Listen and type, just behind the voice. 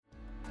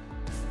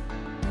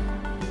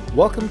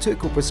Welcome to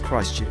Equippers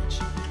Christchurch.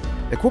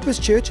 Equippers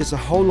Church is a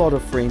whole lot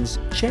of friends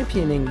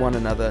championing one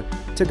another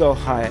to go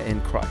higher in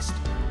Christ.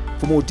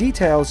 For more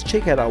details,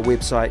 check out our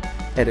website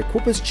at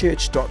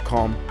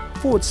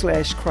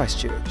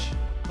equipperschurch.com/Christchurch.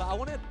 But I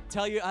want to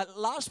tell you,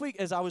 last week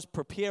as I was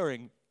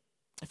preparing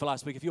for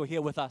last week, if you were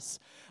here with us,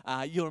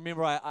 you'll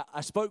remember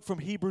I spoke from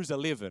Hebrews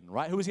 11,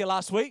 right? Who was here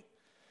last week?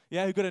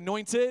 Yeah, who got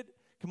anointed?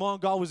 Come on,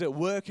 God was at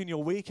work in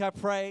your week, I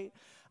pray.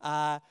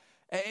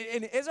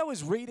 And as I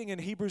was reading in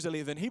Hebrews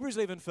 11,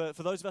 for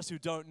those of us who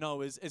don't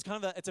know, is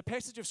kind of it's a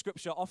passage of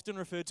Scripture often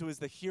referred to as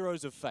the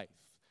heroes of faith.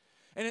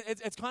 And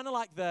it's kind of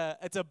like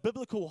it's a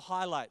biblical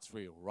highlights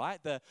reel, right?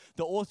 The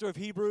author of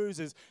Hebrews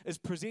is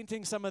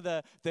presenting some of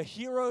the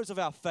heroes of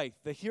our faith,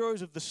 the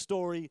heroes of the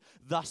story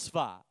thus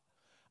far.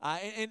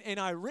 And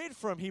I read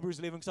from Hebrews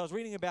 11 because I was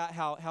reading about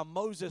how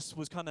Moses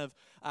was kind of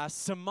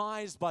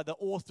surmised by the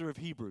author of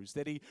Hebrews,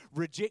 that he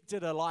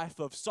rejected a life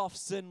of soft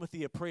sin with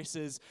the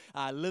oppressors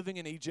living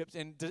in Egypt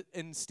and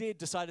instead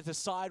decided to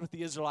side with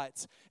the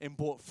Israelites and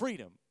brought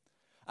freedom.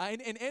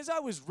 And as I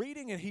was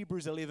reading in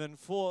Hebrews 11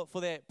 for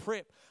that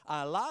prep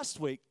last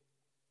week,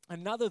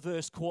 another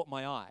verse caught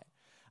my eye.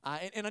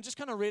 And I just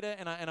kind of read it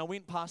and I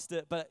went past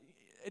it, but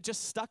it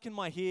just stuck in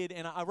my head,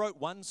 and I wrote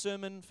one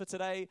sermon for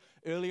today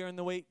earlier in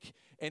the week,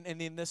 and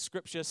then this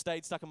scripture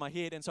stayed stuck in my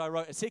head, and so I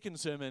wrote a second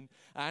sermon,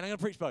 and I'm going to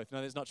preach both.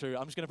 No, that's not true.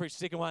 I'm just going to preach the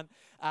second one.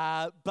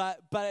 But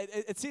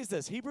it says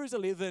this, Hebrews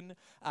 11,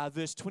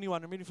 verse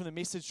 21. I'm reading from the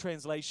Message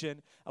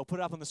translation. I'll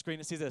put it up on the screen.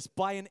 It says this: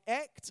 by an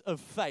act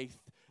of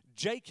faith,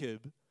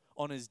 Jacob,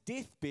 on his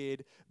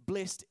deathbed,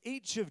 blessed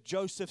each of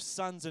Joseph's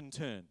sons in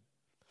turn,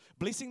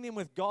 blessing them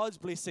with God's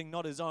blessing,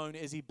 not his own,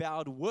 as he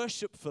bowed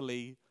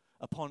worshipfully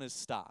upon his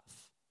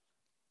staff.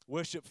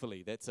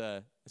 Worshipfully, it's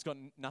got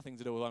nothing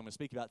to do with what I'm going to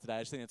speak about today.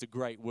 I just think that's a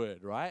great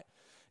word, right?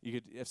 You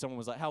could, if someone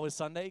was like, "How was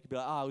Sunday?" You could be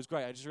like, "Oh, it was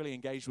great. I just really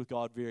engaged with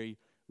God very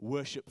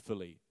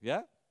worshipfully."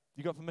 Yeah,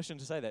 you got permission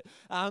to say that.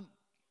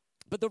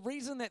 But the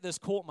reason that this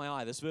caught my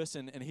eye, this verse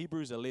in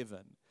Hebrews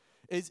 11,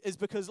 is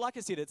because, like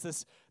I said, it's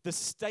this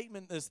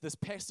statement, this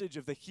passage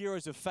of the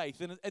heroes of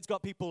faith, and it's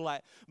got people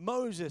like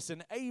Moses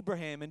and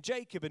Abraham and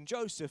Jacob and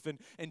Joseph and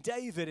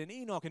David and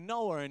Enoch and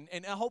Noah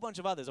and a whole bunch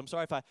of others. I'm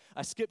sorry if I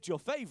skipped your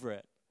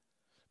favorite.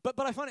 But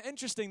I find it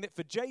interesting that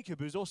for Jacob,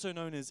 who's also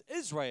known as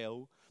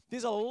Israel,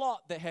 there's a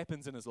lot that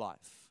happens in his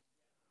life,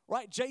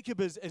 right?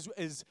 Jacob is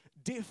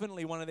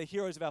definitely one of the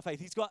heroes of our faith.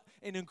 He's got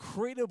an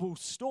incredible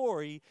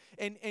story,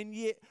 and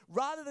yet,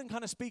 rather than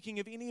kind of speaking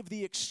of any of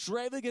the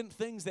extravagant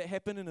things that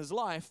happen in his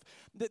life,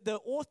 the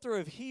author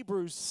of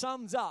Hebrews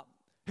sums up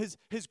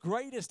his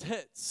greatest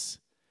hits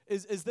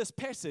is this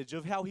passage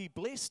of how he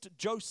blessed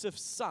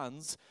Joseph's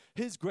sons,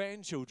 his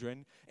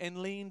grandchildren, and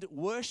leaned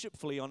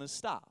worshipfully on his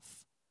staff.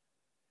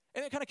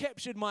 And it kind of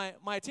captured my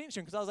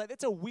attention because I was like,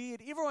 that's a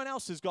weird, everyone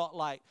else has got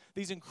like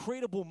these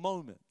incredible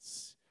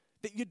moments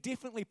that you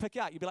definitely pick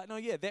out. You'd be like, no,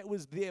 yeah, that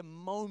was their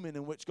moment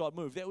in which God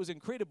moved. That was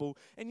incredible.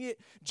 And yet,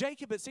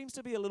 Jacob, it seems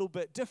to be a little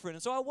bit different.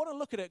 And so I want to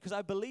look at it because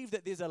I believe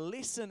that there's a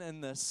lesson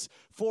in this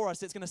for us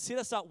that's going to set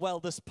us up well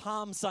this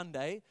Palm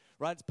Sunday,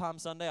 right? It's Palm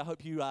Sunday. I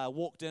hope you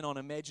walked in on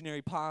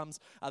imaginary palms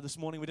this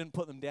morning. We didn't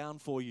put them down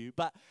for you.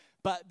 But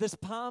this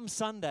Palm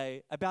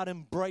Sunday about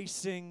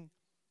embracing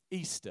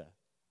Easter.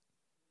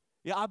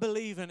 Yeah, I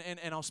believe, and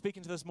I'll speak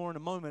into this more in a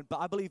moment, but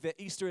I believe that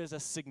Easter is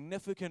a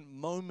significant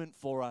moment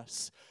for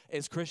us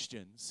as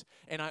Christians.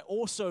 And I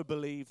also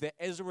believe that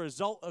as a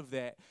result of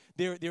that,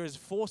 there is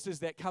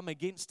forces that come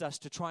against us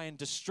to try and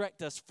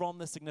distract us from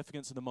the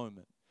significance of the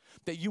moment.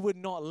 That you would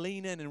not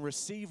lean in and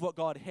receive what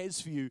God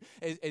has for you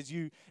as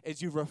you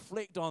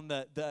reflect on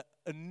the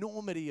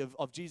enormity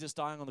of Jesus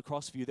dying on the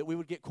cross for you, that we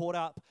would get caught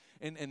up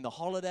in the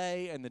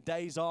holiday and the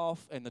days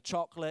off and the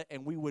chocolate,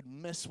 and we would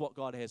miss what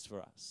God has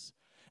for us.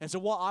 And so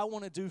what I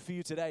want to do for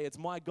you today, it's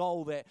my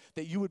goal that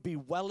you would be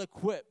well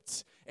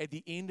equipped at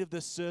the end of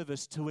this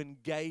service to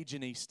engage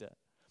in Easter.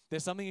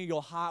 There's something in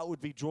your heart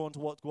would be drawn to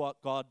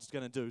what God's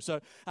going to do.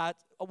 So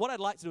what I'd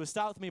like to do is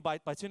start with me by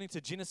turning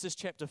to Genesis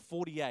chapter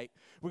 48.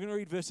 We're going to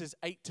read verses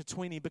 8 to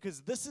 20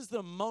 because this is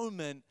the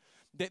moment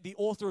that the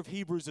author of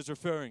Hebrews is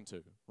referring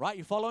to. Right?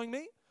 You following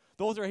me?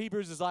 The author of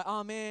Hebrews is like,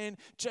 oh man,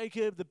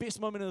 Jacob, the best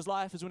moment in his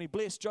life is when he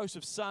blessed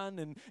Joseph's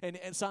son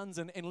and sons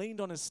and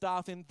leaned on his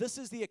staff. And this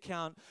is the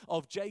account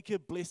of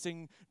Jacob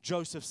blessing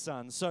Joseph's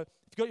sons. So if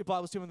you've got your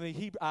Bibles, turn with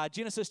me,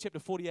 Genesis chapter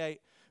 48,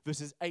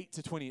 verses 8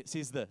 to 20. It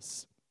says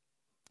this: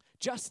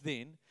 just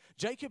then,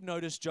 Jacob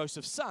noticed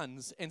Joseph's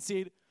sons and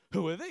said,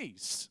 who are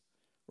these?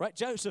 Right?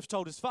 Joseph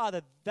told his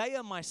father, they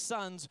are my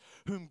sons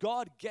whom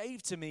God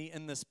gave to me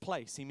in this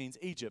place. He means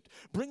Egypt.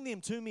 Bring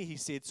them to me, he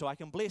said, so I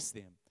can bless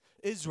them.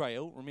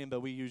 Israel, remember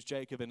we use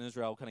Jacob and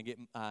Israel kind of get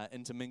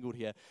intermingled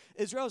here.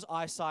 Israel's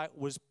eyesight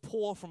was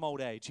poor from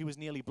old age. He was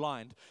nearly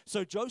blind.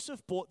 So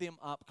Joseph brought them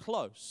up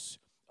close.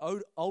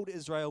 Old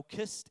Israel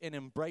kissed and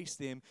embraced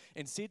them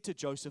and said to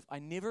Joseph, I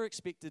never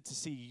expected to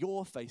see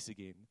your face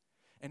again.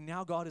 And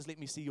now God has let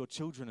me see your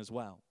children as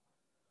well.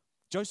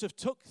 Joseph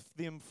took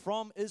them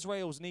from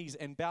Israel's knees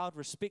and bowed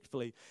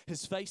respectfully,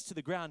 his face to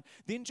the ground.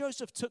 Then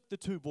Joseph took the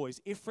two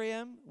boys,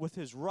 Ephraim with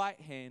his right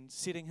hand,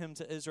 setting him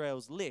to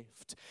Israel's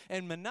left,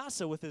 and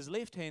Manasseh with his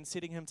left hand,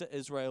 setting him to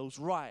Israel's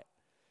right,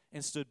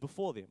 and stood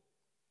before them.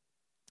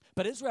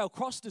 But Israel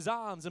crossed his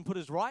arms and put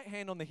his right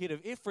hand on the head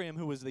of Ephraim,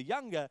 who was the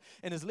younger,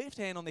 and his left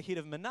hand on the head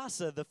of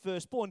Manasseh, the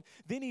firstborn.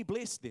 Then he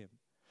blessed them.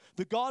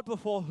 The God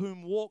before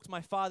whom walked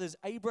my fathers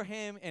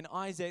Abraham and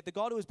Isaac, the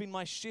God who has been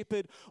my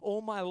shepherd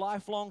all my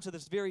life long to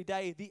this very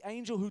day, the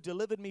angel who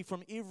delivered me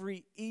from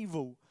every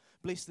evil,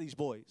 bless these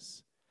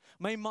boys.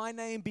 May my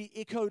name be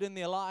echoed in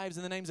their lives,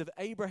 in the names of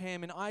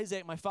Abraham and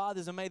Isaac, my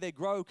fathers, and may they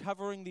grow,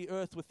 covering the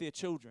earth with their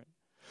children.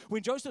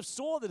 When Joseph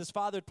saw that his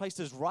father had placed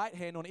his right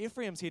hand on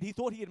Ephraim's head, he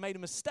thought he had made a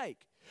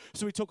mistake.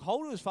 So he took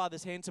hold of his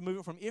father's hand to move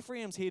it from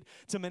Ephraim's head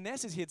to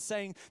Manasseh's head,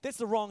 saying, "That's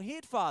the wrong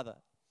head, father.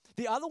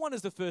 The other one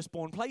is the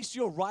firstborn. Place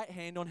your right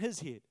hand on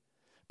his head."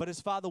 But his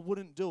father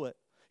wouldn't do it.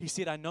 He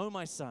said, "I know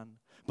my son,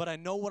 but I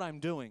know what I'm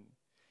doing.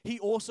 He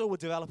also will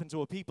develop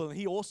into a people, and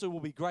he also will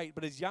be great,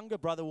 but his younger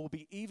brother will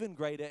be even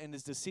greater, and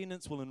his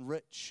descendants will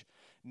enrich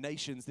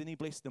nations." Then he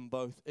blessed them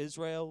both.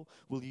 "Israel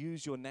will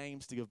use your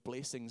names to give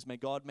blessings. May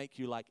God make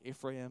you like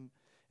Ephraim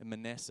and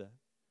Manasseh."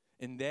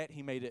 In that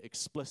he made it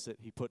explicit.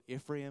 He put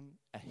Ephraim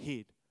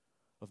ahead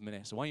of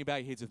Manasseh. Why don't you bow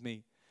your heads with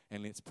me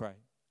and let's pray.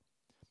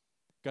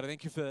 God, I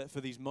thank you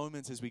for these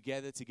moments as we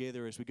gather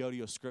together, as we go to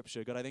your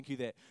scripture. God, I thank you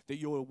that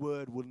your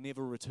word will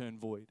never return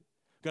void.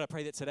 God, I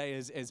pray that today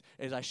as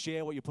I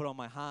share what you put on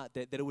my heart,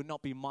 that it would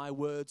not be my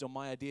words or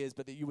my ideas,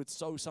 but that you would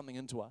sow something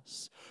into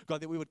us.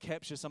 God, that we would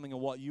capture something of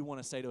what you want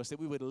to say to us, that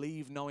we would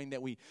leave knowing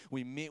that we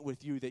met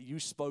with you, that you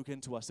spoke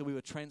into us, that we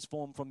were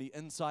transformed from the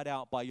inside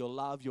out by your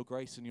love, your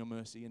grace, and your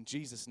mercy. In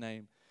Jesus'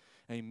 name,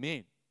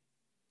 amen.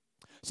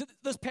 So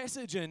this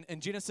passage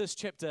in Genesis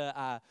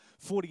chapter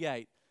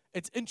 48,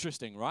 it's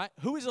interesting, right?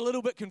 Who is a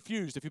little bit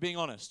confused, if you're being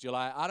honest? You're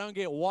like, I don't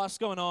get what's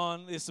going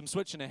on. There's some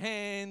switching of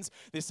hands.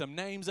 There's some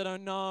names I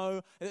don't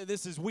know.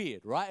 This is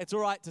weird, right? It's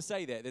all right to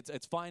say that.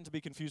 It's fine to be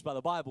confused by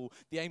the Bible.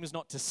 The aim is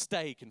not to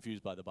stay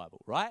confused by the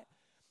Bible, right?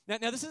 Now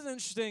this is an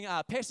interesting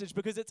passage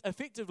because it's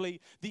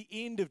effectively the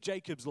end of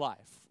Jacob's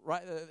life,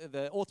 right?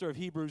 The author of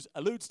Hebrews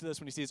alludes to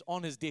this when he says,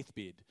 on his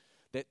deathbed.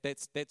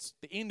 That's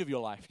the end of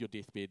your life, your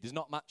deathbed. There's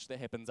not much that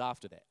happens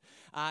after that.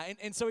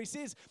 And so he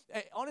says,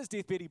 on his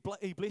deathbed,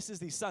 he blesses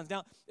these sons.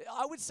 Now,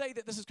 I would say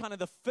that this is kind of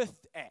the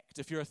fifth act.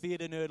 If you're a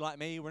theater nerd like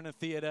me, we're in a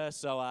theater,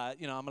 so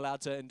I'm allowed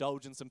to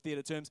indulge in some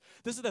theater terms.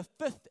 This is the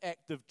fifth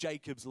act of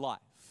Jacob's life.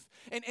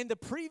 And the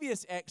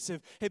previous acts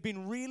have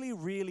been really,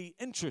 really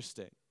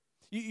interesting.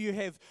 You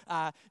have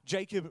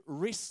Jacob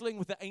wrestling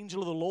with the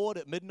angel of the Lord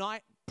at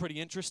midnight. Pretty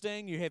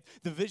interesting. You have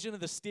the vision of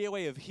the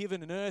stairway of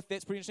heaven and earth.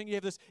 That's pretty interesting. You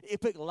have this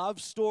epic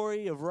love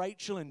story of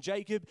Rachel and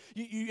Jacob.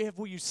 You have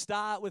where you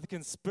start with a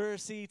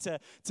conspiracy to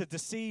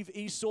deceive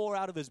Esau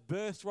out of his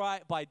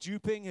birthright by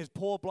duping his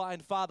poor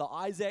blind father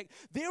Isaac.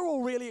 They're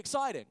all really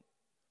exciting.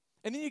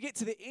 And then you get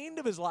to the end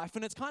of his life,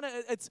 and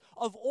it's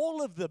of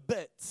all of the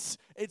bits,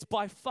 it's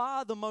by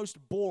far the most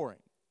boring.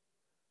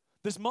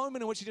 This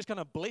moment in which he just kind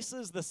of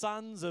blesses the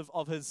sons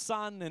of his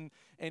son, and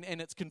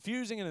it's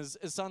confusing, and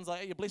his son's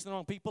like, hey, you're blessing the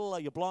wrong people, are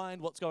you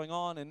blind, what's going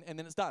on, and then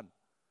it's done.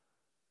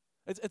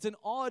 It's an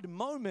odd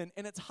moment,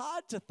 and it's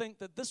hard to think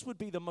that this would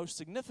be the most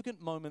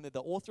significant moment that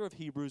the author of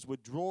Hebrews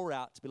would draw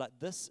out to be like,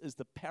 this is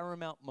the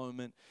paramount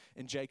moment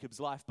in Jacob's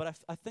life. But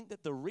I think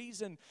that the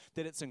reason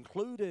that it's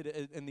included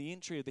in the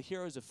entry of the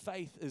heroes of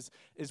faith is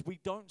we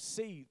don't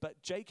see, but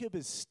Jacob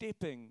is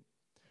stepping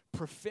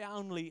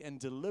profoundly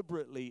and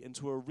deliberately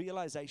into a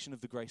realization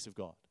of the grace of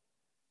God.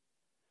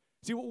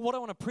 See, what I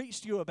want to preach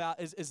to you about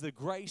is the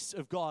grace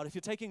of God. If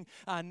you're taking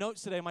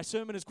notes today, my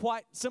sermon is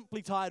quite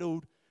simply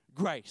titled,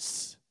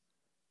 Grace.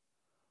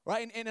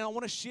 Right, and I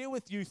want to share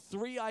with you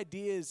three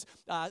ideas,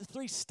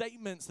 three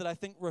statements that I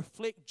think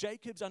reflect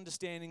Jacob's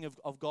understanding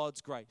of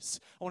God's grace.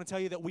 I want to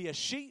tell you that we are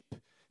sheep,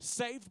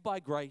 saved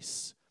by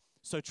grace,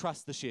 so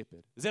trust the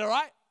shepherd. Is that all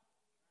right?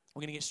 We're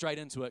going to get straight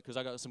into it because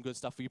I got some good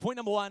stuff for you. Point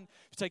number one,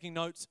 if you're taking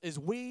notes, is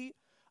we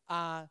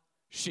are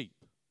sheep.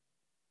 All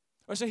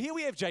right, so here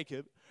we have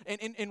Jacob,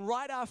 and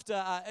right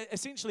after,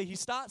 essentially, he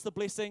starts the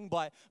blessing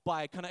by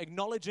kind of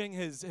acknowledging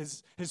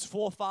his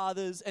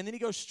forefathers, and then he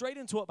goes straight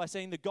into it by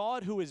saying, the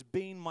God who has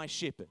been my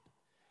shepherd.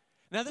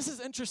 Now, this is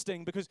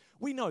interesting because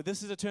we know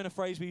this is a turn of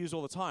phrase we use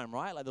all the time,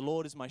 right? Like, the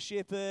Lord is my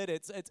shepherd.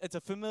 It's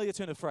a familiar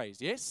turn of phrase,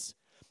 yes?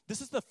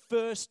 This is the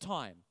first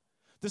time.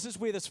 This is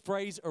where this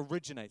phrase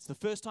originates. The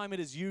first time it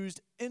is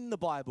used in the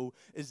Bible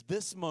is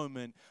this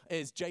moment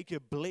as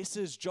Jacob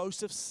blesses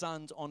Joseph's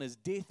sons on his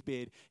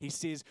deathbed. He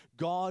says,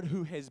 God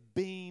who has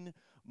been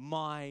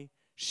my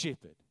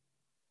shepherd.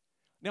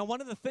 Now, one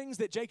of the things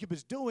that Jacob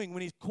is doing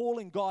when he's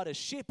calling God a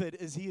shepherd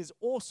is he is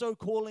also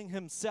calling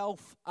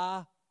himself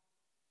a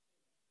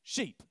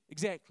sheep.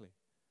 Exactly.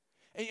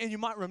 And you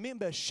might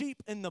remember,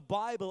 sheep in the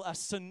Bible are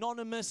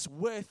synonymous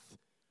with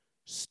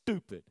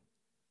stupid.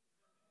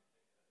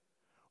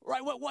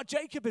 Right, what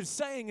Jacob is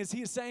saying is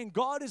he is saying,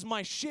 God is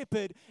my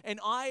shepherd and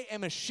I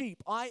am a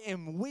sheep. I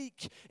am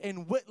weak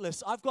and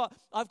witless. I've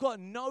got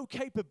no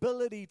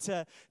capability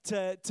to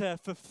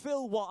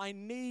fulfill what I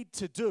need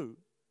to do.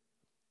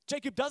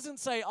 Jacob doesn't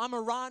say, I'm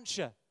a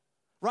rancher.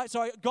 Right,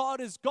 so God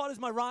is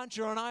my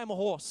rancher and I am a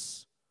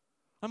horse.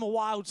 I'm a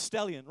wild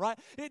stallion, right?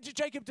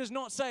 Jacob does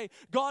not say,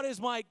 God is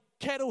my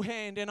cattle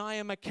hand and I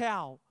am a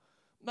cow.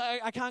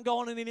 I can't go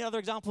on in any other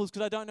examples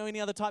because I don't know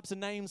any other types of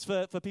names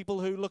for people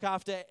who look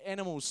after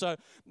animals. So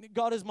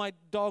God is my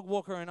dog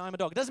walker and I'm a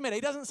dog. It doesn't matter.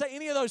 He doesn't say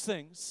any of those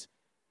things.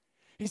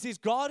 He says,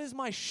 God is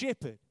my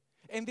shepherd,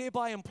 and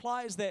thereby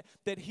implies that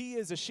he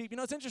is a sheep. You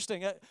know, it's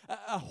interesting.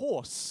 A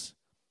horse,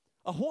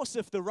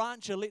 if the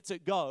rancher lets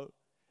it go,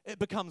 it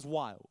becomes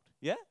wild,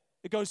 yeah?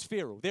 It goes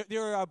feral.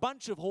 There are a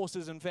bunch of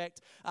horses, in fact,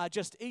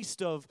 just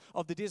east of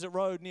the desert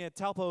road near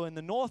Taupo in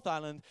the North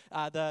Island,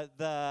 the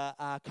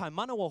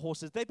Kaimanawa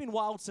horses. They've been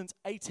wild since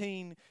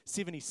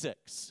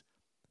 1876.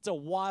 It's a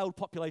wild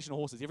population of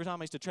horses. Every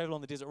time I used to travel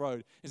on the desert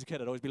road as a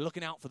kid, I'd always be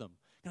looking out for them.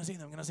 Can I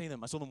see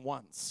them? I saw them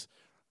once.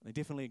 They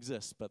definitely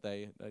exist, but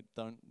they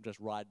don't just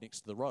ride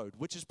next to the road,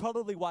 which is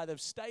probably why they've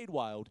stayed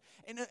wild,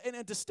 and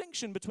a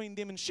distinction between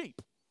them and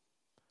sheep.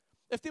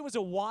 If there was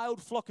a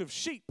wild flock of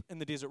sheep in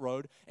the desert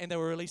road and they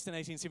were released in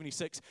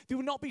 1876, there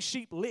would not be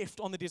sheep left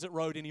on the desert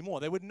road anymore.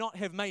 They would not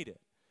have made it.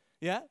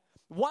 Yeah?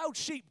 Wild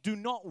sheep do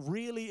not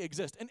really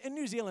exist. In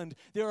New Zealand,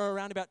 there are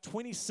around about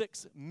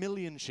 26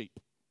 million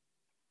sheep.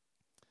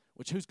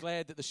 Which, who's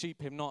glad that the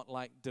sheep have not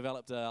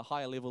developed a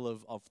higher level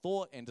of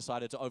thought and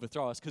decided to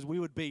overthrow us, because we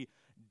would be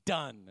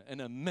done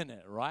in a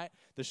minute, right?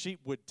 The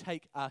sheep would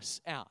take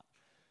us out.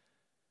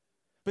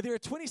 But there are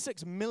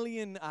 26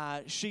 million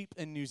sheep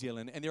in New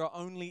Zealand, and there are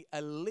only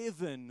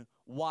 11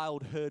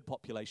 wild herd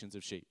populations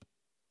of sheep.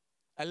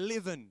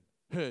 11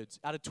 herds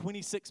out of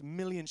 26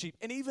 million sheep.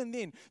 And even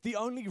then, the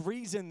only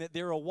reason that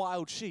there are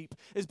wild sheep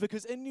is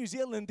because in New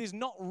Zealand, there's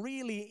not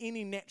really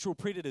any natural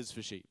predators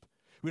for sheep.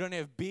 We don't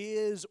have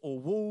bears or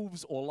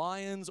wolves or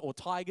lions or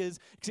tigers,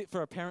 except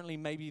for apparently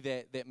maybe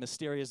that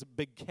mysterious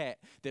big cat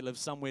that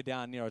lives somewhere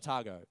down near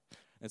Otago and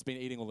it's been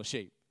eating all the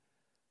sheep.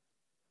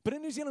 But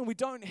in New Zealand, we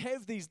don't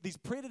have these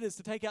predators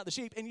to take out the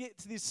sheep, and yet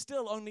there's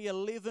still only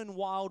 11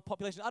 wild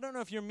populations. I don't know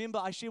if you remember,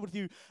 I shared with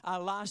you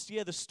last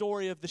year the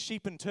story of the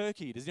sheep in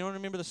Turkey. Does anyone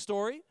remember the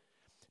story?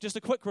 Just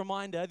a quick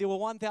reminder, there were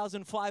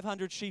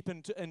 1,500 sheep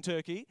in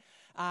Turkey,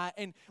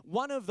 and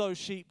one of those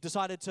sheep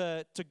decided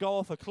to go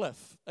off a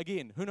cliff.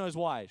 Again, who knows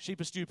why? Sheep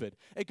are stupid.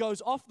 It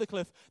goes off the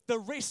cliff. The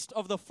rest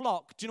of the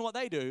flock, do you know what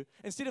they do?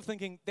 Instead of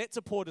thinking, that's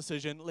a poor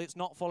decision, let's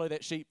not follow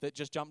that sheep that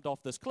just jumped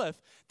off this cliff,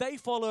 they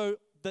follow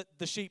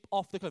the sheep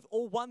off the cliff.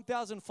 All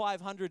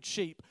 1,500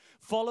 sheep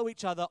follow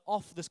each other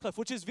off this cliff,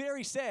 which is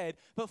very sad,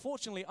 but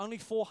fortunately only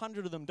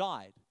 400 of them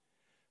died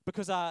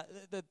because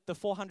the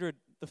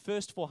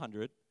first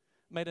 400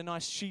 made a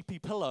nice sheepy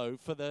pillow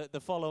for the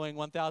following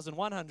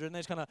 1,100, and they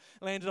just kind of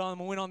landed on them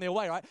and went on their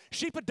way, right?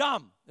 Sheep are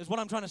dumb, is what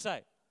I'm trying to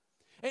say.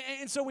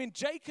 And so when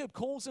Jacob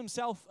calls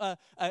himself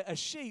a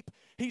sheep,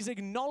 he's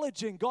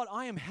acknowledging, God,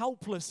 I am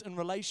helpless in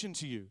relation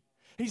to you.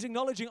 He's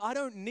acknowledging, I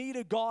don't need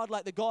a God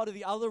like the God of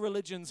the other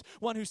religions,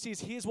 one who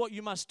says, here's what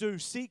you must do,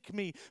 seek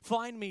me,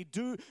 find me,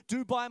 do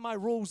by my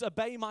rules,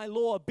 obey my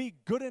law, be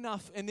good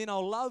enough, and then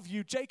I'll love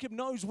you. Jacob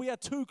knows we are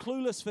too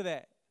clueless for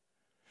that.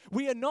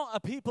 We are not a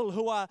people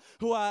who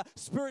are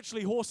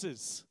spiritually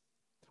horses.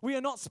 We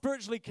are not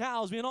spiritually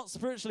cows. We are not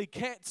spiritually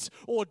cats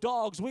or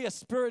dogs. We are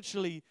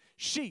spiritually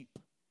sheep.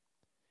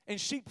 And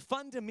sheep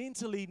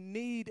fundamentally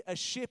need a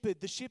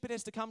shepherd. The shepherd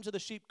has to come to the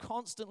sheep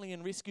constantly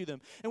and rescue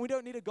them. And we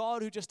don't need a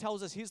God who just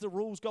tells us, here's the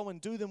rules, go and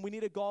do them. We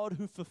need a God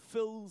who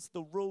fulfills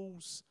the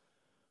rules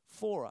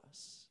for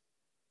us.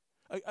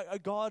 A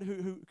God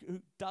who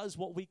does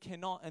what we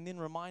cannot and then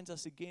reminds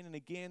us again and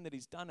again that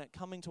he's done it,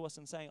 coming to us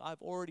and saying,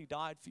 I've already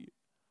died for you.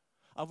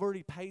 I've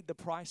already paid the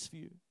price for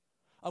you.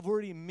 I've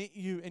already met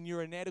you in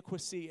your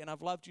inadequacy, and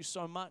I've loved you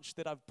so much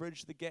that I've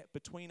bridged the gap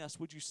between us.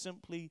 Would you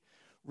simply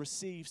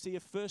receive? See,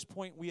 if first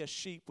point, we are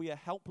sheep, we are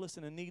helpless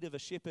and in need of a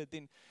shepherd,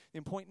 then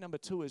point number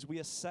 2 is we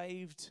are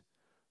saved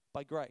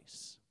by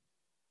grace.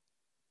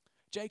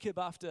 Jacob,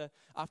 after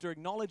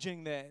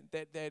acknowledging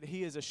that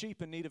he is a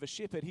sheep in need of a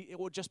shepherd,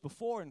 or just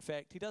before, in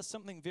fact, he does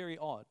something very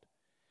odd.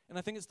 And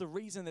I think it's the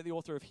reason that the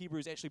author of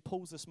Hebrews actually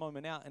pulls this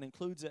moment out and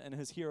includes it in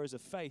his heroes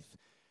of faith.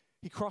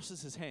 He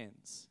crosses his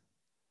hands,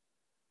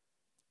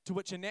 to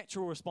which a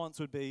natural response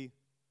would be,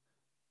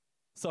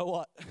 so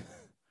what?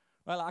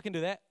 Well, I can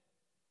do that.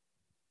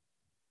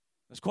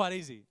 It's quite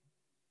easy.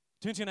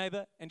 Turn to your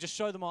neighbor and just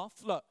show them off.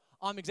 Look,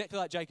 I'm exactly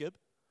like Jacob.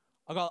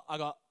 I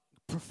got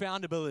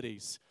profound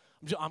abilities.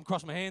 I'm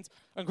crossing my hands.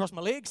 I can cross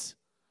my legs,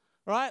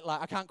 right?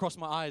 Like I can't cross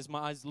my eyes. My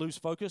eyes lose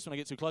focus when I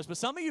get too close. But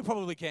some of you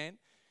probably can.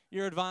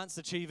 You're advanced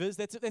achievers.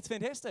 That's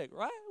fantastic,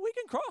 right? We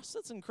can cross.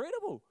 That's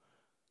incredible.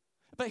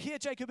 But here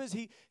Jacob is.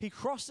 He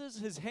crosses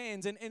his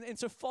hands. And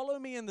so follow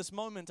me in this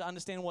moment to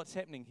understand what's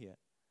happening here.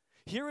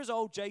 Here is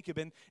old Jacob,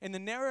 and the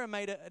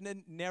narrator,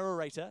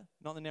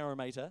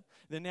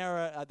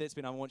 that's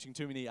been, I'm watching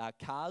too many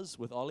Cars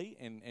with Ollie,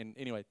 and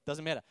anyway,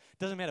 doesn't matter.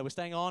 We're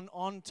staying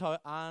on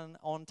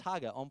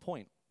target, on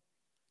point.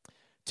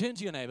 Turn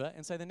to your neighbor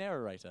and say the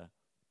narrator.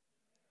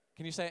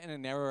 Can you say it in a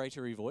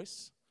narratory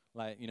voice?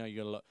 Like, you got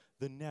to look,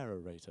 the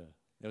narrator.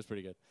 That was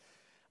pretty good.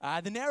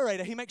 The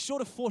narrator, he makes sure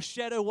to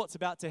foreshadow what's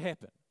about to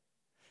happen.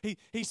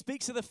 He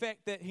speaks of the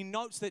fact that he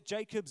notes that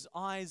Jacob's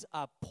eyes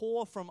are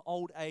poor from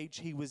old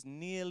age. He was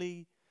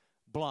nearly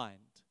blind.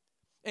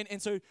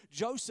 And so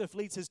Joseph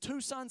leads his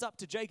two sons up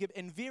to Jacob,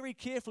 and very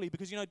carefully,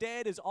 because,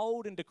 Dad is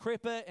old and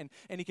decrepit, and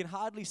he can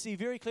hardly see,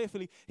 very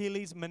carefully, he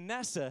leads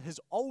Manasseh, his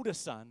older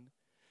son,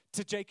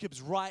 to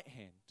Jacob's right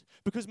hand.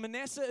 Because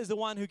Manasseh is the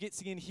one who gets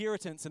the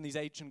inheritance in these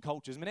ancient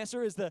cultures.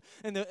 Manasseh is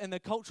in the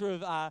culture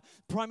of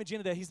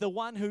primogeniture. He's the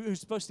one who's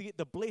supposed to get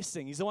the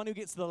blessing. He's the one who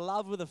gets the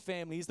love of the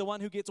family. He's the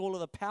one who gets all of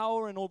the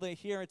power and all the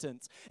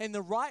inheritance. And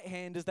the right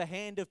hand is the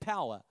hand of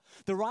power.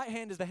 The right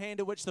hand is the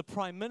hand at which the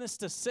prime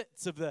minister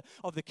sits of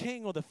the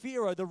king or the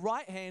pharaoh. The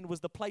right hand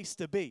was the place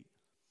to be.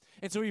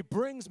 And so he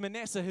brings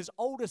Manasseh, his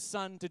oldest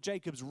son, to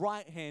Jacob's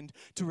right hand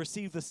to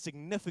receive the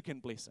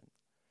significant blessing.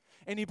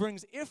 And he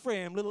brings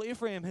Ephraim, little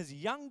Ephraim, his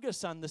younger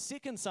son, the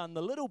second son,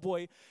 the little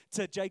boy,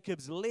 to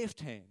Jacob's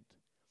left hand.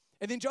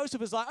 And then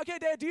Joseph is like, okay,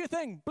 Dad, do your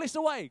thing. Bless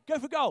away. Go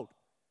for gold.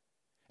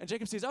 And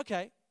Jacob says,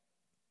 okay.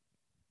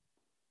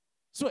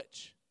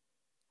 Switch.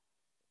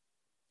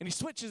 And he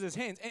switches his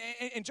hands.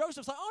 And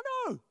Joseph's like,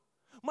 oh no,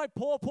 my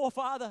poor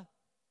father.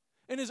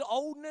 In his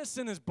oldness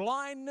and his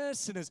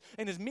blindness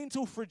and his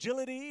mental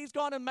fragility, he's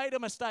gone and made a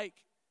mistake.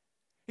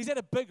 He's had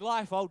a big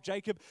life, old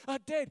Jacob.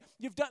 Dad,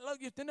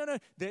 no,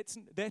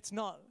 that's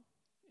not.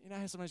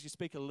 How sometimes you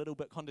speak a little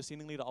bit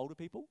condescendingly to older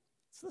people?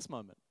 It's this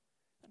moment.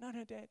 No,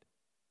 Dad,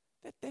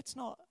 that's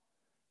not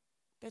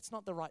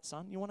the right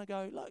son. You want to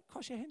go, look,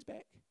 cross your hands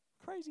back.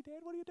 Crazy, Dad,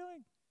 what are you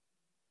doing?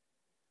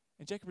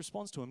 And Jacob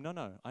responds to him,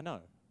 no, I know.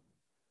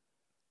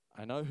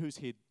 I know whose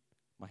head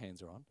my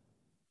hands are on.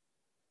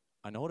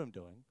 I know what I'm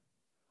doing.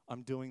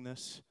 I'm doing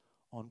this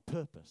on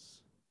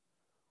purpose.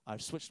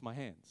 I've switched my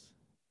hands.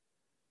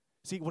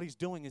 See, what he's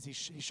doing is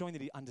he's showing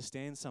that he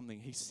understands something.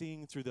 He's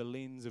seeing through the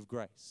lens of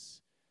grace.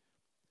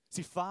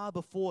 See, far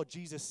before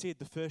Jesus said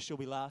the first shall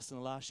be last and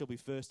the last shall be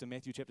first in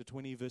Matthew chapter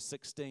 20, verse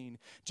 16,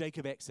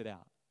 Jacob acts it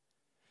out.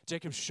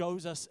 Jacob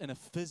shows us in a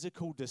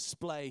physical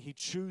display. He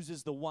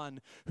chooses the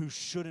one who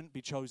shouldn't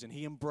be chosen.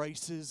 He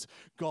embraces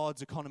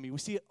God's economy. We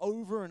see it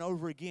over and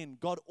over again.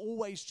 God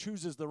always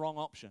chooses the wrong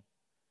option.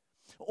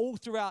 All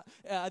throughout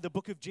the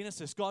book of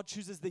Genesis, God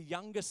chooses the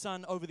younger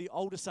son over the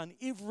older son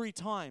every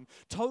time,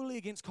 totally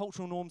against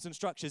cultural norms and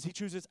structures. He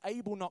chooses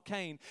Abel, not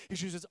Cain. He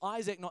chooses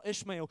Isaac, not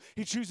Ishmael.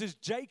 He chooses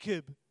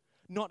Jacob,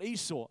 not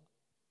Esau.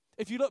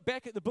 If you look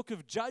back at the book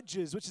of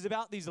Judges, which is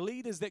about these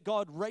leaders that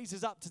God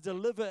raises up to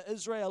deliver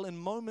Israel in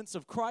moments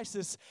of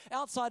crisis,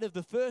 outside of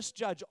the first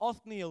judge,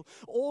 Othniel,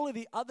 all of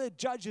the other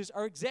judges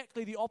are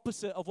exactly the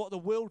opposite of what the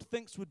world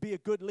thinks would be a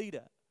good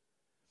leader.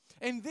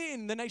 And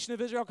then the nation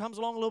of Israel comes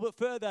along a little bit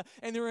further,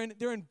 and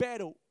they're in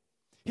battle.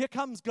 Here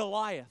comes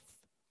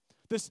Goliath,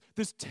 this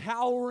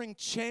towering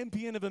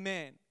champion of a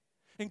man.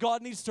 And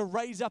God needs to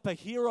raise up a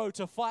hero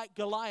to fight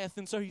Goliath.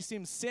 And so he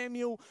sends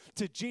Samuel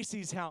to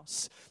Jesse's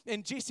house.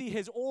 And Jesse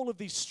has all of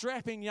these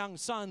strapping young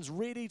sons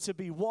ready to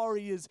be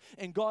warriors.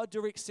 And God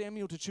directs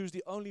Samuel to choose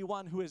the only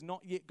one who has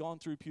not yet gone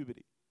through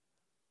puberty.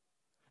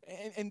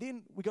 And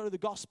then we go to the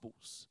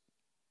Gospels.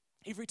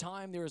 Every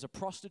time there is a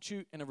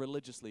prostitute and a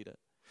religious leader.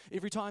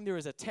 Every time there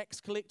is a tax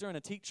collector and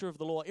a teacher of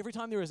the law. Every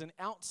time there is an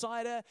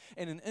outsider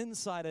and an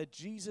insider,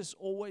 Jesus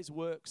always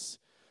works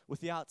with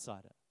the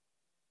outsider.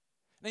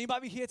 Now, you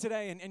might be here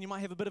today and you might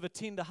have a bit of a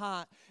tender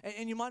heart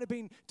and you might have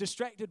been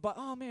distracted by,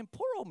 oh man,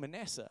 poor old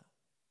Manasseh.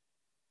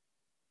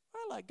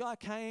 Right, like, guy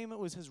came, it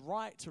was his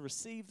right to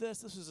receive this.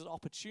 This was his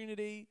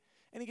opportunity,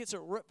 and he gets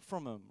it ripped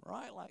from him,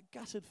 right? Like,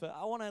 gutted for.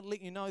 I want to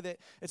let you know that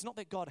it's not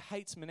that God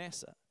hates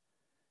Manasseh.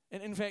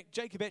 And in fact,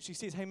 Jacob actually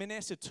says, hey,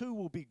 Manasseh too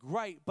will be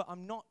great, but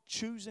I'm not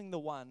choosing the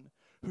one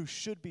who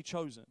should be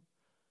chosen.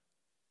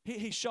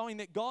 He's showing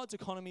that God's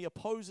economy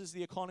opposes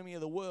the economy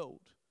of the world,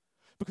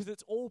 because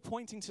it's all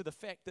pointing to the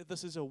fact that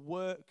this is a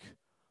work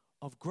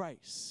of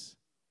grace.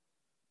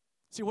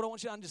 See, what I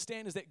want you to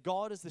understand is that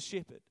God is the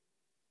shepherd.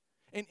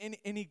 And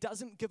he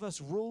doesn't give us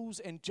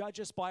rules and judge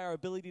us by our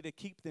ability to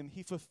keep them.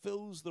 He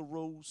fulfills the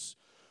rules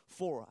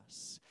for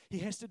us. He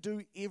has to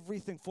do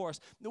everything for us.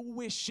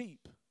 We're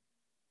sheep.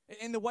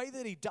 And the way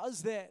that he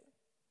does that,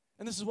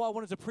 and this is why I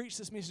wanted to preach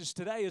this message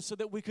today, is so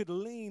that we could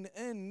lean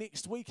in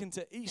next week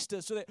into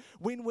Easter, so that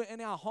when we're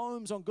in our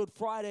homes on Good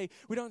Friday,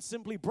 we don't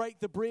simply break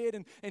the bread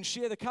and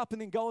share the cup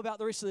and then go about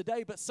the rest of the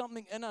day, but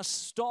something in us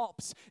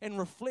stops and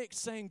reflects,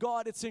 saying,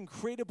 God, it's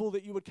incredible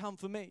that you would come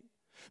for me.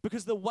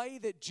 Because the way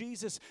that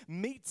Jesus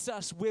meets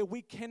us where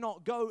we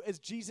cannot go is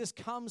Jesus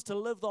comes to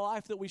live the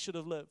life that we should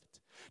have lived,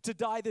 to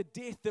die the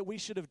death that we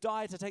should have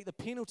died, to take the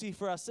penalty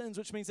for our sins,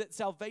 which means that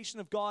salvation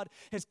of God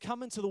has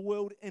come into the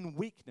world in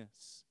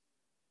weakness,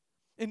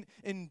 in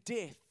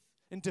death,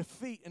 in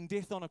defeat, and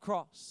death on a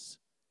cross.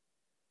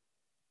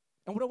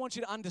 And what I want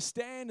you to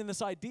understand in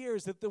this idea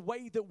is that the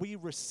way that we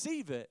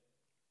receive it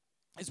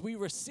is we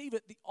receive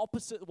it the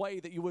opposite way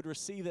that you would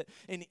receive it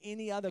in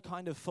any other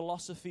kind of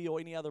philosophy or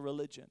any other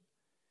religion.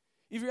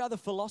 Every other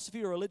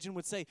philosophy or religion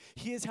would say,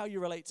 here's how you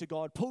relate to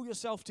God. Pull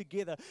yourself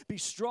together, be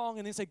strong,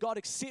 and then say, God,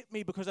 accept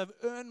me because I've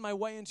earned my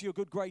way into your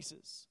good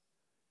graces.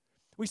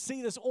 We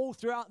see this all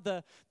throughout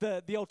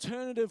the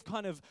alternative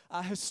kind of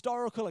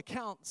historical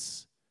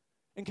accounts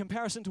in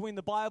comparison to when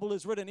the Bible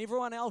is written.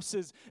 Everyone else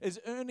is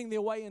earning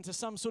their way into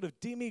some sort of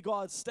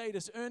demigod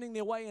status, earning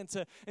their way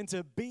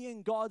into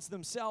being gods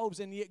themselves,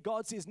 and yet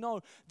God says,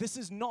 no, this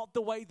is not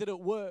the way that it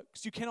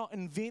works. You cannot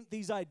invent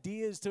these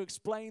ideas to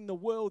explain the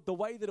world. The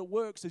way that it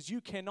works is you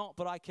cannot,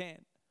 but I can.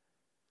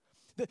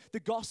 The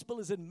gospel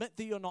is admit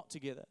that you're not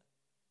together.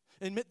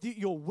 Admit that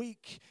you're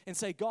weak and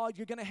say, God,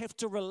 you're going to have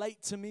to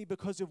relate to me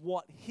because of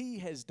what He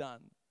has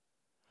done,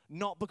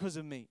 not because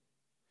of me.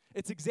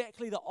 It's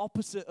exactly the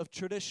opposite of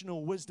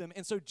traditional wisdom.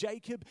 And so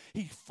Jacob,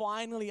 he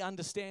finally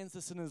understands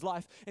this in his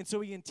life. And so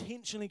he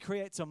intentionally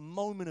creates a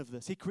moment of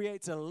this. He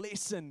creates a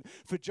lesson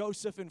for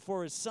Joseph and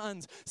for his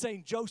sons,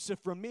 saying, Joseph,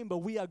 remember,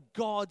 we are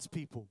God's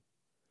people.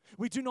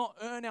 We do not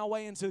earn our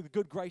way into the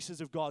good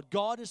graces of God.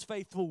 God is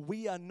faithful.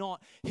 We are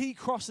not. He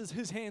crosses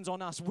His hands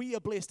on us. We are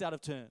blessed out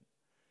of turn.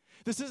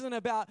 This isn't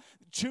about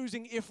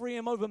choosing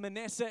Ephraim over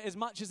Manasseh as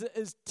much as it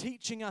is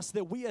teaching us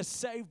that we are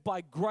saved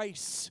by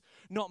grace,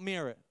 not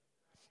merit.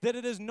 That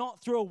it is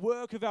not through a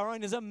work of our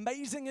own, as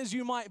amazing as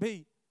you might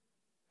be.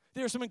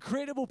 There are some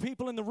incredible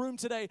people in the room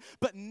today,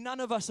 but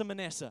none of us are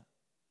Manasseh.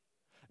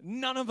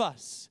 None of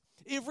us.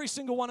 Every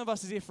single one of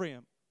us is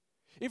Ephraim.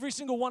 Every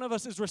single one of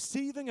us is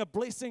receiving a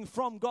blessing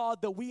from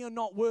God that we are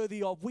not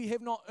worthy of. We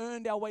have not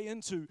earned our way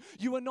into.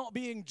 You are not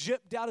being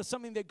gypped out of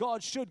something that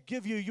God should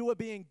give you. You are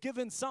being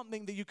given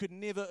something that you could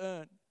never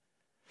earn.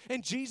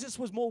 And Jesus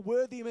was more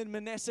worthy than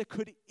Manasseh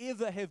could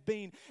ever have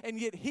been. And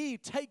yet He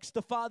takes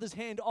the Father's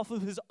hand off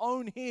of His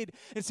own head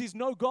and says,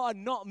 no, God,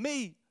 not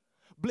me.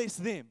 Bless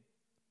them.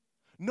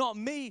 Not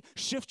me.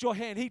 Shift your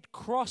hand. He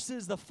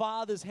crosses the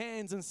Father's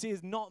hands and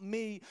says, not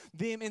me,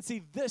 them. And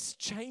see, this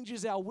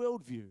changes our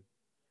worldview.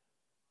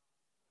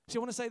 See, I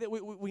want to say that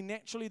we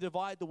naturally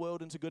divide the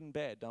world into good and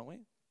bad, don't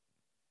we?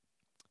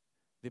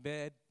 They're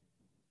bad.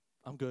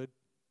 I'm good.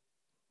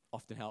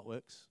 Often how it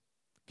works.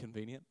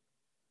 Convenient.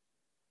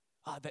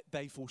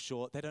 They fall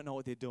short. They don't know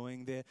what they're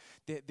doing.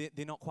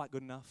 They're not quite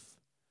good enough.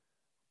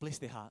 Bless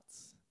their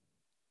hearts.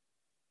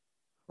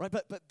 Right?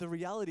 But the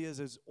reality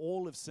is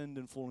all have sinned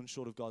and fallen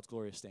short of God's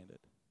glorious standard.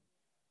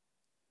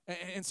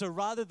 And so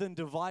rather than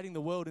dividing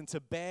the world into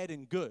bad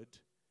and good,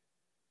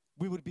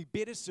 we would be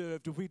better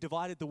served if we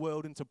divided the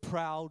world into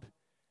proud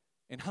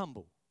and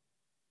humble.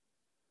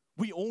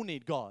 We all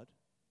need God.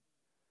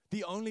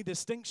 The only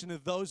distinction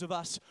is those of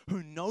us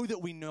who know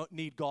that we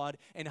need God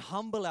and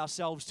humble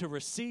ourselves to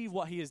receive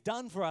what He has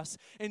done for us,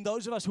 and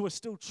those of us who are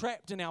still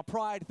trapped in our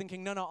pride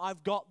thinking, no,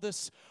 I've got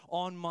this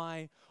on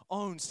my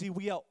own. See,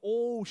 we are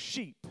all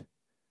sheep.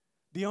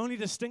 The only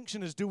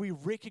distinction is, do we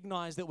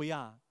recognize that we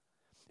are?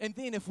 And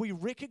then if we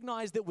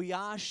recognize that we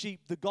are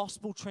sheep, the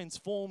gospel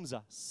transforms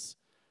us.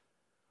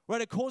 Right,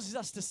 it causes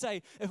us to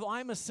say, if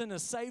I'm a sinner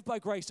saved by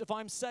grace, if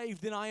I'm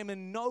saved, then I am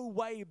in no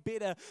way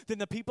better than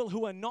the people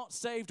who are not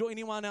saved or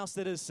anyone else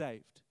that is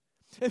saved.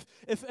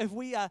 If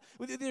we are,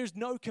 there's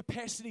no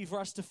capacity for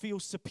us to feel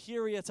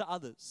superior to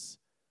others.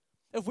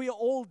 If we are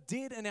all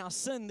dead in our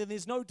sin, then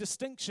there's no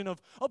distinction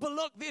of, oh, but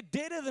look, they're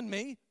deader than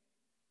me.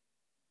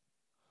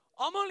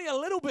 I'm only a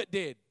little bit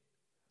dead.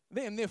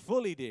 They're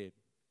fully dead.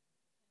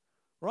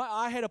 Right,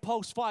 I had a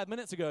pulse 5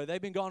 minutes ago.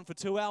 They've been gone for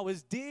 2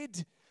 hours.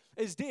 Dead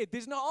is dead.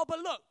 There's no, oh, but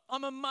look,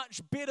 I'm a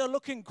much better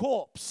looking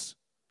corpse.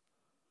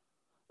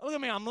 Look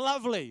at me, I'm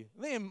lovely.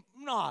 They're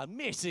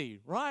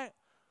messy, right?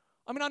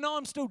 I mean, I know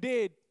I'm still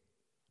dead,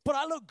 but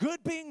I look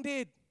good being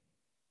dead.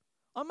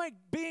 I make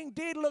being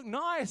dead look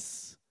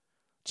nice.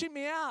 Check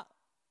me out.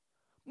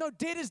 No,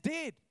 dead is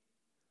dead.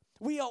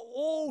 We are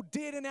all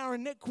dead in our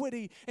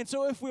iniquity. And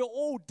so if we're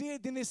all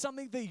dead, then there's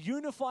something that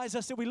unifies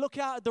us, that we look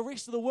out at the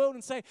rest of the world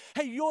and say,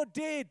 hey, you're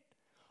dead.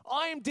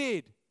 I am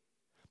dead.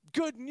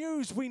 Good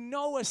news, we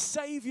know a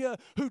Savior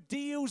who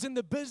deals in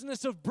the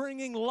business of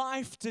bringing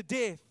life to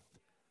death.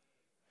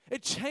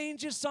 It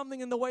changes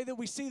something in the way that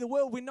we see the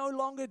world. We no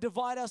longer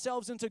divide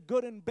ourselves into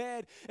good and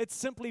bad. It's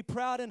simply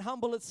proud and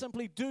humble. It's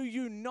simply, do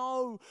you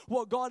know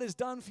what God has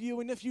done for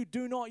you? And if you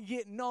do not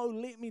yet know,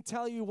 let me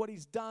tell you what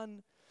He's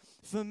done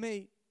for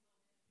me.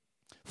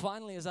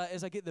 Finally, as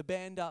I get the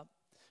band up,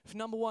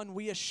 number one,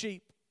 we are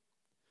sheep,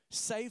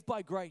 saved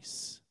by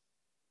grace.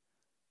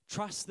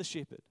 Trust the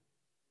shepherd.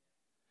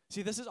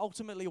 See, this is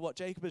ultimately what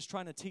Jacob is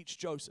trying to teach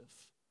Joseph.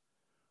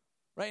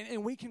 Right?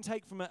 And we can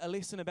take from a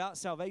lesson about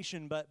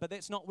salvation, but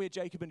that's not where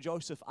Jacob and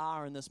Joseph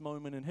are in this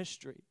moment in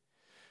history.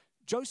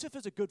 Joseph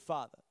is a good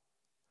father.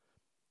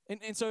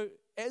 And so,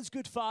 as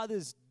good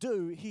fathers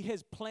do, he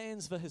has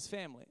plans for his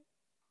family.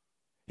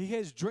 He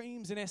has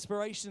dreams and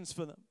aspirations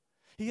for them.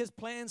 He has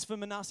plans for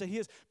Manasseh. He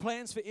has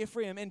plans for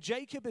Ephraim. And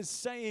Jacob is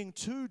saying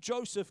to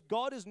Joseph,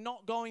 God is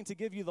not going to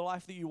give you the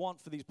life that you want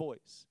for these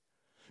boys.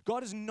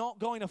 God is not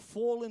going to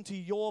fall into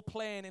your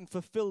plan and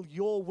fulfill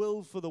your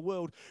will for the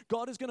world.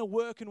 God is going to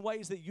work in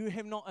ways that you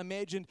have not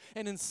imagined.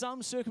 And in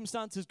some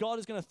circumstances, God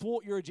is going to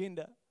thwart your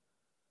agenda.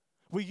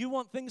 Where you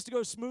want things to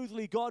go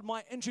smoothly, God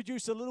might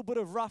introduce a little bit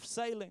of rough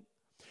sailing.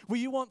 Where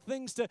you want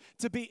things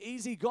to be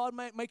easy, God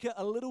might make it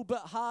a little bit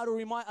hard, or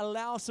He might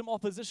allow some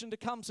opposition to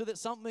come so that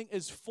something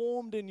is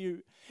formed in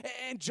you.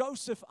 And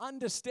Joseph,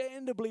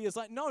 understandably, is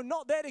like, no,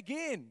 not that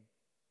again.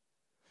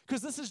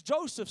 Because this is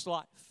Joseph's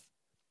life.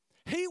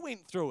 He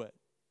went through it.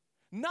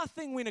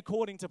 Nothing went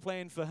according to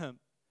plan for him.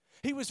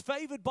 He was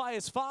favored by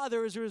his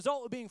father. As a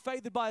result of being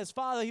favored by his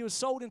father, he was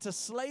sold into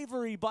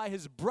slavery by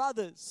his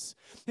brothers.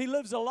 He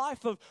lives a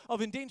life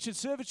of indentured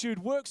servitude,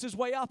 works his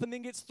way up, and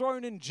then gets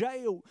thrown in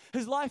jail.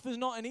 His life is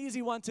not an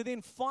easy one to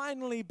then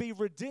finally be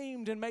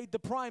redeemed and made the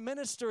prime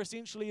minister,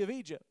 essentially, of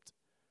Egypt.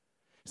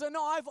 So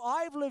no,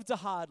 I've lived a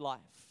hard life.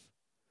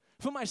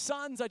 For my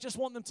sons, I just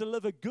want them to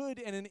live a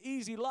good and an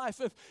easy life.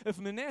 If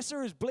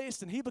Manasseh is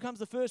blessed and he becomes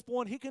the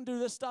firstborn, he can do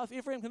this stuff.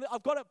 Ephraim can.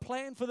 I've got it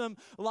planned for them.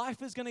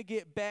 Life is going to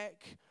get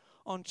back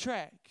on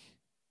track.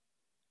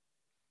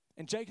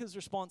 And Jacob's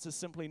response is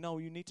simply, no,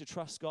 you need to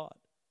trust God.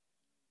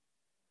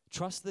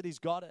 Trust that He's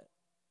got it.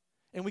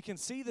 And we can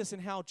see this in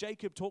how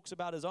Jacob talks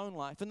about his own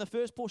life. In the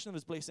first portion of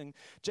his blessing,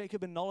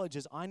 Jacob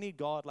acknowledges, I need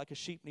God like a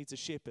sheep needs a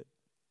shepherd.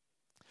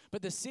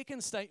 But the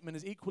second statement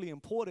is equally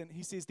important.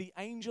 He says, the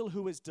angel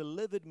who has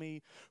delivered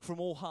me from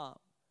all harm.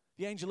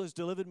 The angel has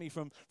delivered me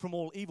from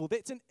all evil.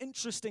 That's an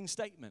interesting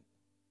statement.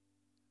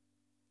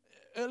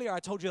 Earlier I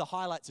told you the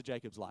highlights of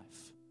Jacob's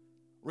life.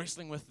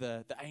 Wrestling with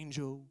the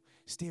angel,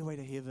 stairway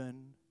to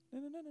heaven.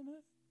 No.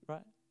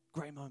 Right?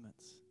 Great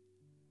moments.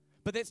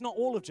 But that's not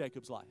all of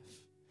Jacob's life.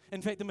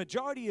 In fact, the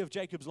majority of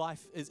Jacob's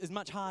life is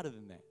much harder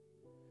than that.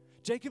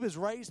 Jacob is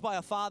raised by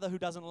a father who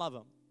doesn't love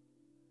him,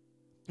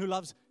 who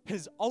loves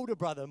his older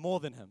brother more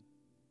than him,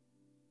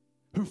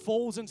 who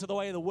falls into the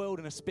way of the world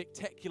in a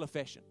spectacular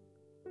fashion,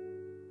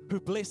 who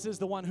blesses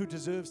the one who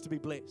deserves to be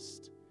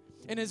blessed.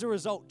 And as a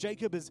result,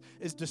 Jacob is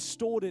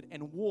distorted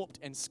and warped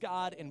and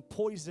scarred and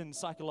poisoned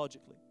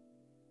psychologically.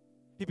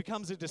 He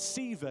becomes a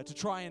deceiver to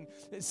try and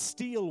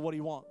steal what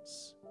he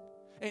wants.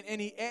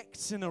 And he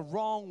acts in a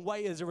wrong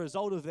way as a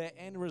result of that,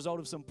 and a result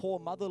of some poor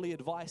motherly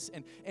advice.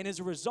 And as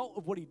a result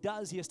of what he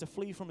does, he has to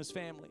flee from his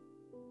family.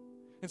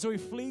 And so he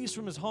flees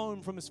from his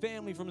home, from his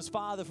family, from his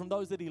father, from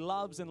those that he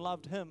loves and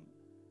loved him.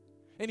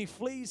 And he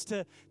flees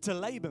to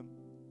Laban,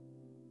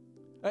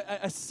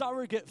 a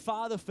surrogate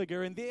father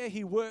figure. And there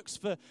he works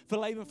for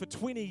Laban for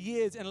 20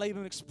 years, and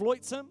Laban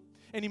exploits him,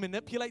 and he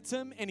manipulates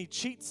him, and he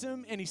cheats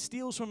him, and he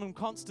steals from him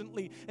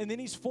constantly. And then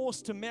he's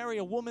forced to marry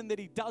a woman that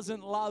he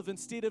doesn't love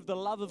instead of the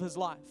love of his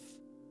life.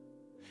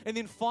 And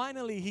then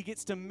finally he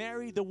gets to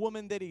marry the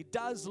woman that he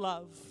does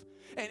love.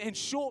 And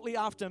shortly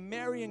after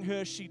marrying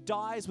her, she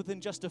dies within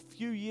just a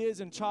few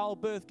years in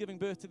childbirth, giving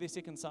birth to their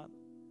second son.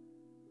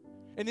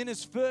 And then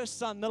his first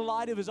son, the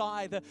light of his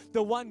eye,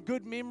 the one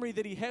good memory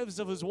that he has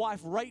of his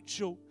wife,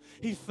 Rachel,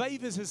 he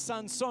favors his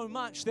son so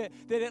much that,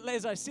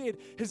 as I said,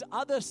 his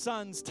other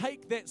sons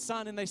take that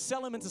son and they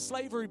sell him into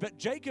slavery, but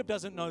Jacob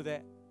doesn't know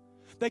that.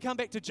 They come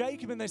back to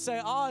Jacob and they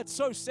say, it's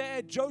so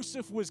sad,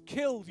 Joseph was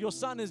killed, your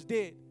son is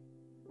dead.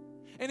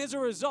 And as a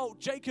result,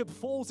 Jacob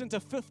falls into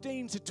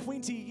 15 to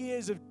 20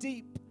 years of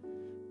deep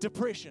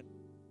depression.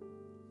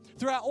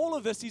 Throughout all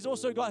of this, he's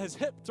also got his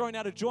hip thrown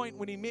out of joint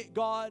when he met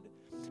God.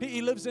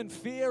 He lives in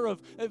fear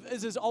of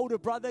is his older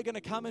brother going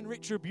to come in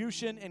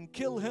retribution and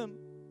kill him?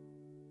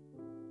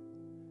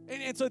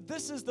 And so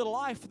this is the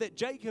life that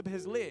Jacob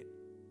has led.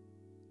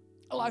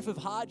 A life of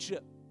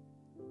hardship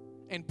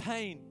and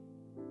pain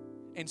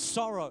and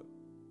sorrow.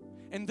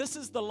 And this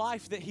is the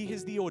life that he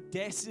has the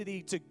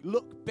audacity to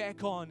look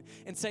back on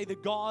and say, the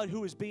God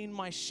who has been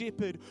my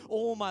shepherd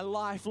all my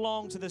life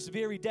long to this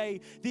very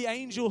day, the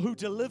angel who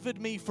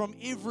delivered me from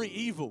every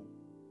evil.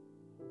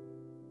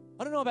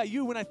 I don't know about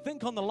you, when I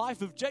think on the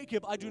life of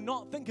Jacob, I do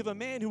not think of a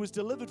man who was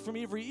delivered from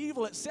every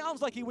evil. It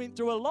sounds like he went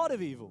through a lot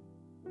of evil.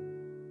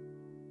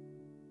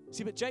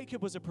 See, but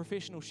Jacob was a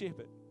professional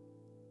shepherd.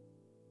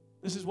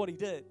 This is what he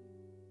did.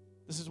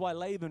 This is why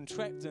Laban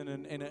trapped him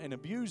and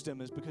abused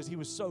him, is because he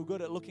was so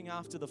good at looking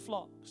after the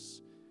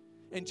flocks.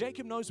 And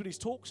Jacob knows what he's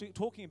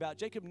talking about.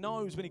 Jacob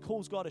knows when he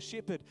calls God a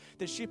shepherd,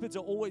 that shepherds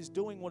are always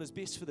doing what is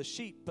best for the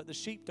sheep, but the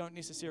sheep don't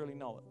necessarily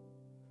know it.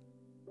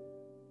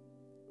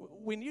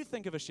 When you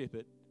think of a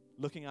shepherd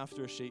looking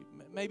after a sheep,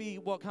 maybe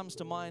what comes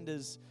to mind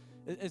is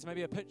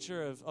maybe a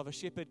picture of a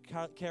shepherd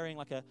carrying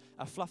like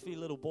a fluffy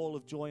little ball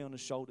of joy on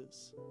his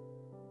shoulders.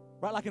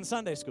 Right, like in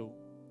Sunday school.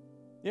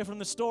 Yeah, from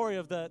the story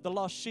of the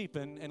lost sheep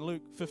in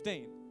Luke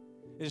 15.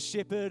 There's a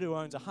shepherd who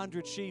owns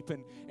 100 sheep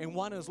and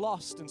one is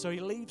lost. And so he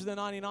leaves the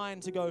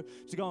 99 to go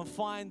and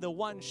find the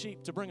one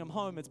sheep to bring him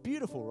home. It's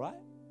beautiful, right?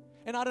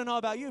 And I don't know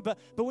about you, but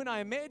when I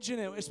imagine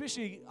it,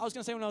 especially, I was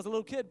going to say when I was a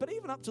little kid, but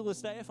even up to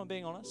this day, if I'm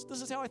being honest,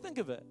 this is how I think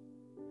of it.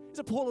 He's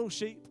a poor little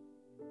sheep.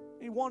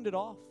 He wandered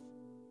off.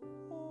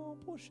 Oh,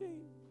 poor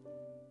sheep.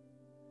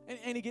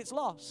 And he gets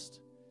lost.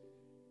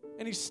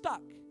 And he's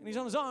stuck. And he's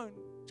on his own.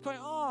 He's going,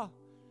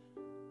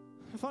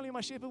 if only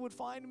my shepherd would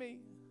find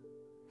me.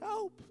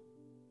 help,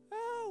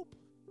 help.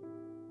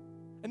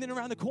 And then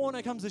around the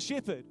corner comes the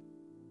shepherd.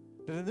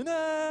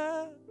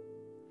 Da-da-da-da.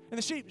 And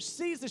the sheep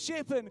sees the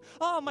shepherd.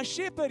 Oh, my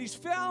shepherd, he's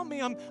found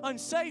me. I'm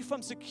safe,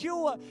 I'm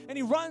secure. And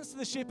he runs to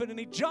the shepherd and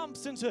he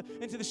jumps into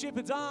the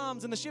shepherd's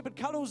arms. And the shepherd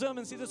cuddles him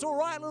and says, it's all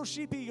right, little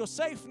sheepy, you're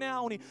safe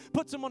now. And he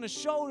puts him on his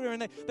shoulder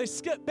and they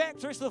skip back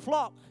to the rest of the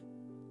flock.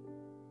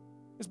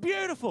 It's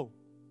beautiful.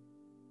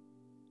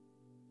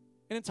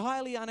 And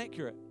entirely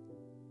inaccurate.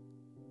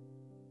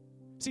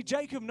 See,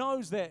 Jacob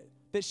knows that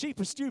sheep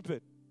are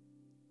stupid.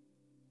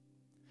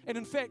 And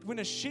in fact, when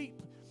a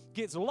sheep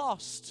gets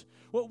lost,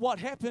 what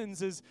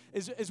happens is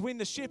when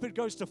the shepherd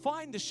goes to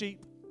find the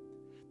sheep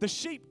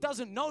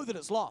doesn't know that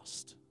it's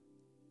lost.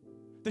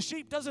 The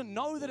sheep doesn't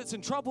know that it's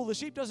in trouble. The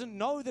sheep doesn't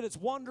know that it's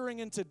wandering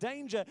into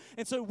danger.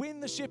 And so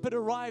when the shepherd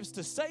arrives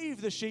to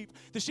save the sheep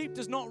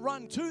does not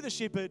run to the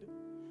shepherd.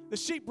 The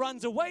sheep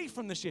runs away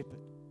from the shepherd.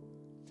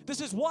 This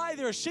is why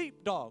there are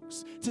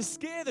sheepdogs, to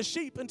scare the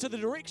sheep into the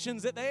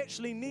directions that they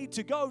actually need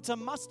to go, to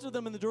muster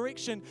them in the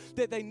direction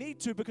that they need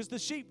to, because the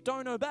sheep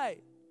don't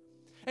obey.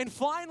 And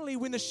finally,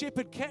 when the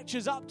shepherd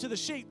catches up to the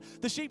sheep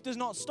does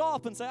not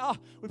stop and say,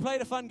 we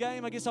played a fun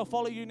game, I guess I'll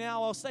follow you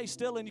now, I'll stay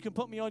still and you can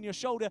put me on your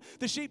shoulder.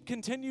 The sheep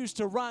continues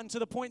to run to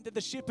the point that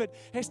the shepherd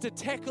has to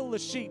tackle the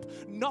sheep,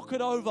 knock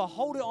it over,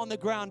 hold it on the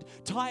ground,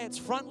 tie its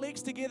front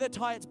legs together,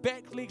 tie its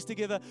back legs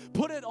together,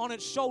 put it on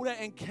its shoulder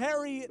and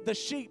carry the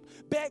sheep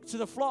back to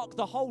the flock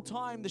the whole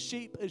time the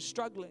sheep is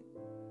struggling.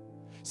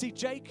 See,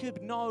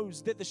 Jacob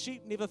knows that the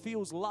sheep never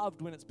feels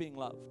loved when it's being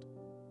loved.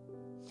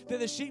 That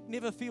the sheep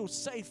never feels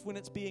safe when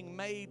it's being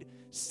made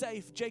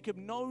safe. Jacob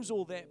knows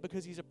all that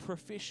because he's a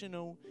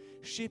professional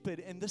shepherd.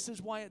 And this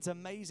is why it's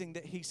amazing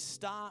that he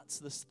starts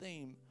this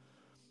theme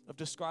of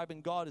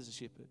describing God as a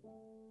shepherd.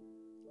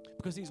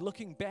 Because he's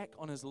looking back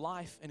on his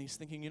life and he's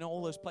thinking,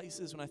 all those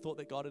places when I thought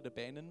that God had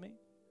abandoned me?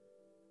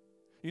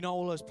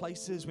 All those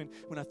places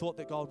when I thought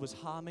that God was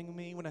harming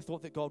me, when I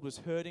thought that God was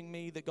hurting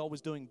me, that God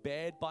was doing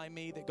bad by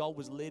me, that God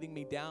was letting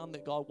me down,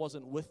 that God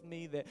wasn't with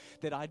me,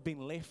 that I'd been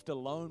left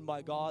alone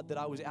by God, that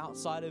I was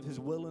outside of His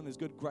will and His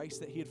good grace,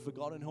 that He had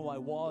forgotten who I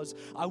was.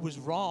 I was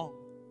wrong.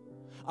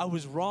 I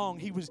was wrong.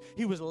 He was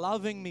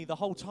loving me the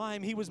whole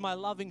time. He was my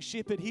loving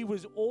shepherd. He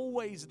was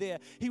always there.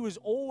 He was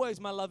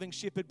always my loving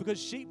shepherd,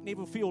 because sheep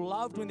never feel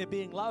loved when they're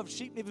being loved.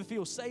 Sheep never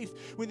feel safe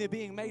when they're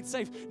being made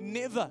safe.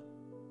 Never.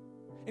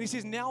 And he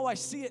says, now I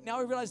see it. Now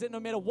I realize that no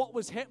matter what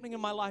was happening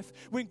in my life,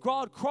 when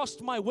God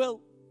crossed my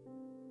will,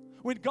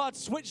 when God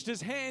switched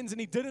His hands and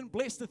He didn't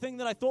bless the thing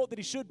that I thought that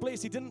He should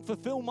bless, He didn't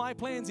fulfill my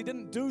plans, He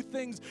didn't do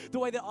things the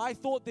way that I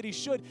thought that He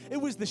should, it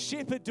was the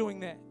shepherd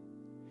doing that.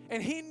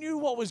 And He knew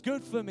what was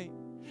good for me.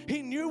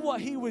 He knew what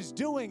He was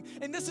doing.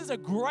 And this is a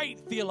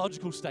great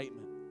theological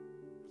statement.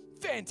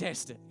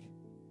 Fantastic.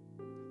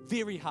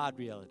 Very hard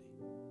reality.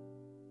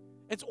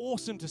 It's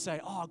awesome to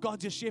say,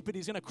 God's your shepherd.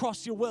 He's going to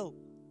cross your will.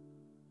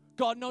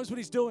 God knows what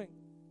He's doing.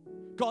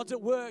 God's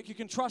at work. You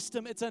can trust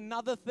Him. It's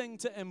another thing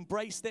to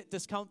embrace that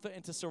discomfort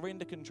and to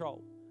surrender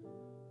control.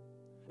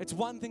 It's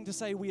one thing to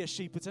say we are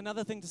sheep. It's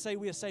another thing to say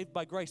we are saved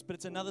by grace. But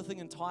it's another thing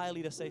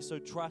entirely to say, so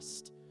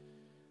trust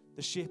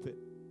the shepherd.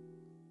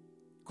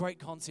 Great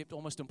concept,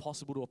 almost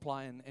impossible to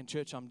apply. And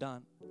church, I'm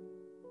done.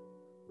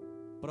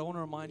 But I want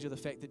to remind you of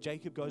the fact that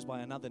Jacob goes by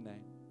another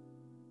name,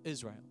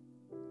 Israel.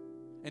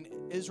 And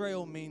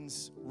Israel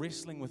means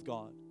wrestling with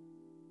God,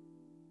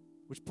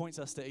 which points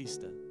us to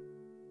Easter.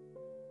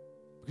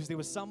 Because there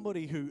was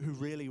somebody who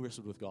really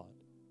wrestled with God.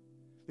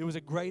 There was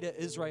a greater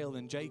Israel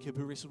than Jacob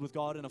who wrestled with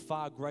God in a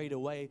far greater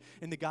way.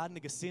 In the Garden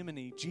of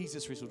Gethsemane,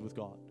 Jesus wrestled with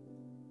God,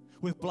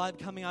 with blood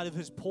coming out of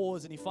His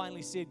pores, and He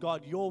finally said,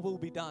 God, your will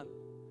be done.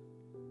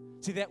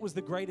 See, that was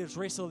the greatest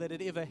wrestle that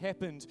had ever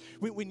happened.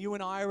 When you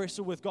and I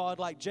wrestle with God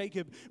like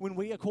Jacob, when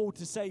we are called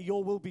to say,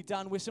 your will be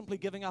done, we're simply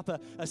giving up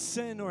a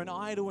sin or an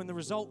idol, and the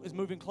result is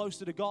moving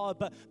closer to God.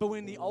 But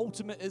when the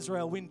ultimate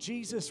Israel, when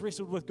Jesus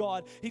wrestled with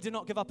God, He did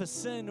not give up a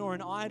sin or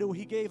an idol.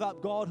 He gave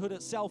up Godhood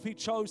itself. He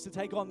chose to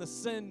take on the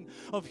sin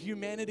of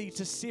humanity,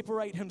 to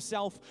separate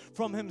Himself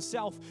from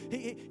Himself.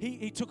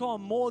 He took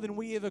on more than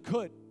we ever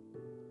could.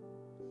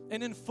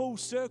 And in full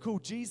circle,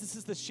 Jesus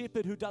is the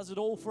shepherd who does it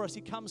all for us.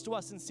 He comes to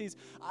us and says,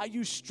 are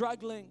you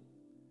struggling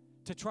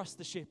to trust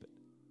the shepherd?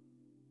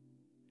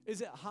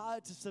 Is it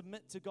hard to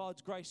submit to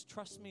God's grace?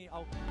 Trust me,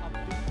 I'll be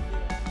there.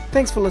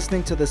 Thanks for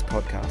listening to this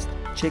podcast.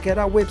 Check out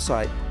our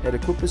website at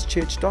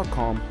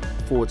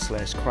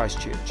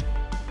equipperschurch.com/Christchurch.